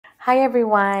Hi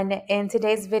everyone. In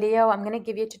today's video, I'm going to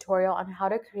give you a tutorial on how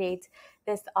to create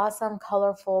this awesome,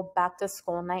 colorful back to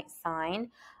school night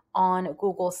sign on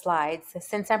Google Slides.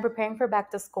 Since I'm preparing for back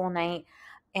to school night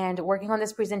and working on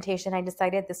this presentation, I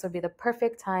decided this would be the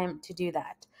perfect time to do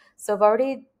that. So I've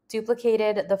already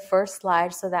duplicated the first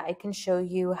slide so that I can show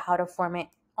you how to form it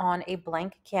on a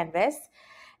blank canvas.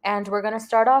 And we're going to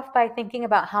start off by thinking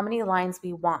about how many lines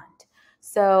we want.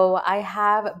 So I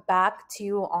have back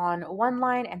to on one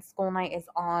line and school night is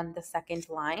on the second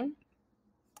line.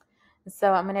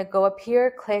 So I'm going to go up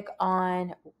here, click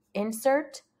on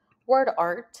insert word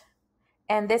art,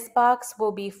 and this box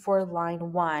will be for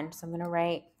line 1. So I'm going to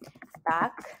write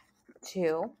back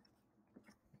to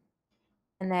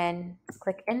and then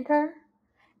click enter,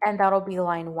 and that'll be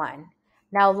line 1.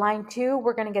 Now line 2,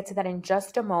 we're going to get to that in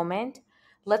just a moment.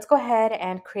 Let's go ahead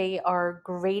and create our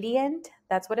gradient.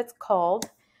 That's what it's called.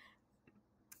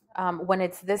 When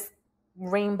it's this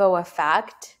rainbow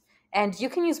effect, and you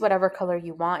can use whatever color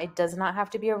you want. It does not have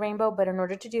to be a rainbow, but in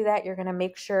order to do that, you're going to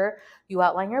make sure you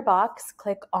outline your box,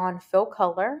 click on fill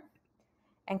color,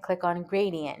 and click on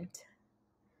gradient.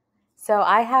 So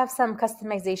I have some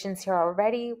customizations here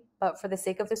already, but for the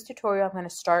sake of this tutorial, I'm going to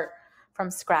start from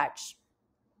scratch.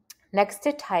 Next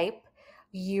to type,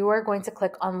 you are going to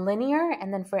click on linear,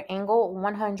 and then for angle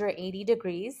 180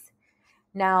 degrees.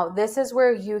 Now, this is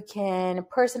where you can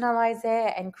personalize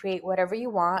it and create whatever you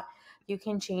want. You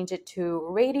can change it to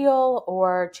radial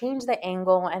or change the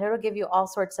angle, and it'll give you all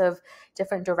sorts of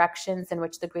different directions in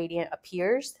which the gradient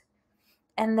appears.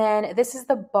 And then this is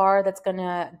the bar that's going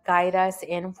to guide us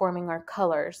in forming our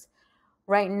colors.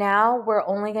 Right now, we're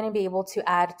only going to be able to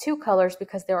add 2 colors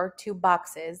because there are 2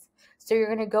 boxes. So you're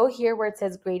going to go here where it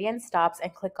says gradient stops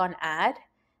and click on add.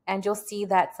 And you'll see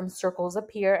that some circles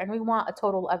appear, and we want a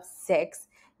total of 6,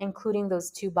 including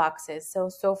those 2 boxes. So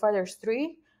far there's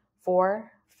 3,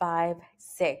 4, 5,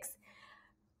 6.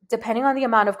 Depending on the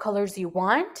amount of colors you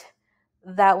want,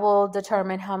 that will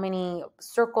determine how many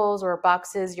circles or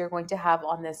boxes you're going to have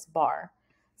on this bar.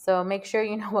 So make sure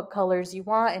you know what colors you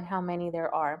want and how many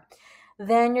there are.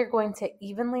 Then you're going to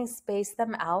evenly space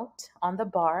them out on the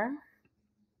bar.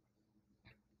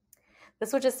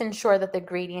 This will just ensure that the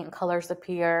gradient colors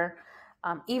appear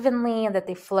evenly and that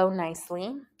they flow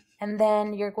nicely. And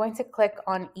then you're going to click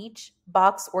on each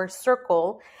box or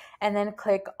circle and then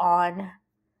click on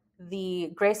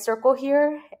the gray circle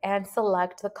here and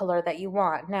select the color that you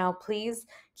want. Now, please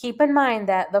keep in mind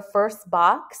that the first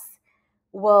box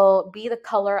will be the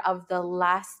color of the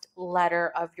last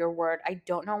letter of your word. I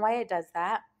don't know why it does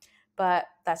that, but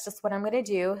that's just what I'm going to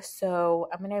do. So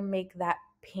I'm going to make that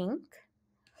pink.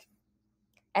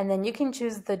 And then you can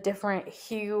choose the different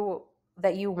hue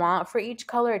that you want for each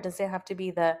color. It doesn't have to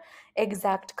be the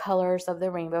exact colors of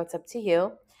the rainbow. It's up to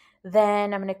you.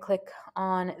 Then I'm going to click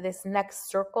on this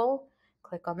next circle,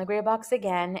 click on the gray box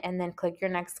again, and then click your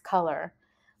next color.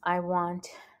 I want,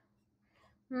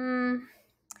 I'm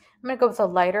going to go with a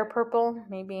lighter purple,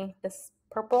 maybe this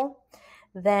purple.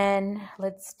 Then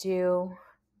let's do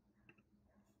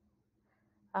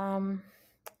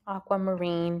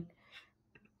aquamarine.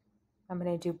 I'm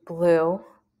going to do blue.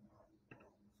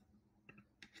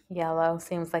 Yellow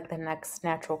seems like the next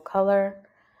natural color.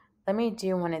 Let me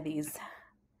do one of these.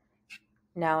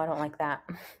 No, I don't like that.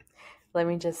 Let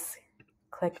me just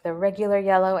click the regular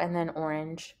yellow and then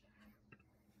orange.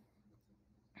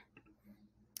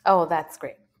 Oh, that's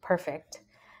great. Perfect.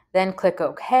 Then click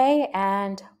OK,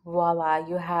 and voila,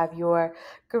 you have your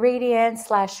gradient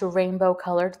 / rainbow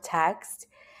colored text.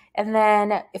 And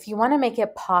then if you want to make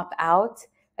it pop out,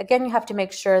 again, you have to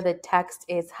make sure the text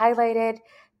is highlighted.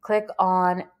 Click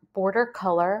on border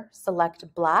color, select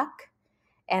black,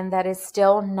 and that is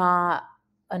still not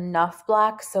enough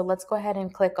black. So let's go ahead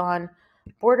and click on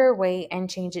border weight and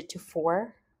change it to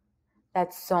 4.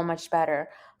 That's so much better.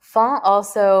 Font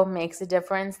also makes a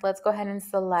difference. Let's go ahead and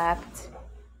select,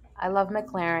 I love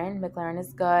McLaren. McLaren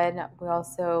is good. We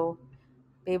also,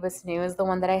 Babus New is the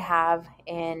one that I have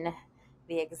in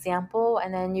the example,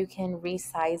 and then you can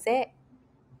resize it.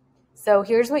 So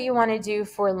here's what you want to do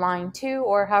for line 2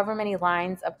 or however many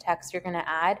lines of text you're going to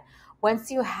add. Once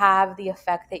you have the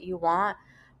effect that you want,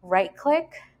 right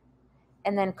click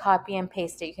and then copy and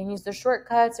paste it. You can use the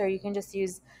shortcuts or you can just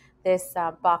use this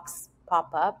box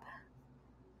pop-up.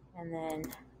 And then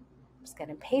I'm just going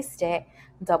to paste it,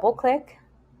 double click,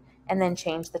 and then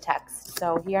change the text.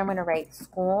 So here I'm going to write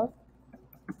school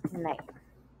night.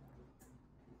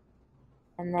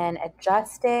 And then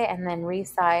adjust it and then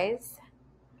resize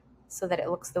so that it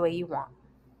looks the way you want.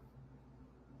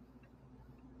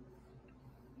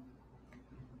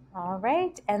 All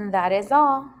right, and that is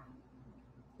all.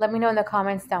 Let me know in the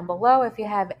comments down below if you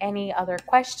have any other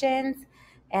questions,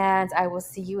 and I will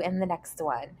see you in the next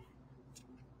one.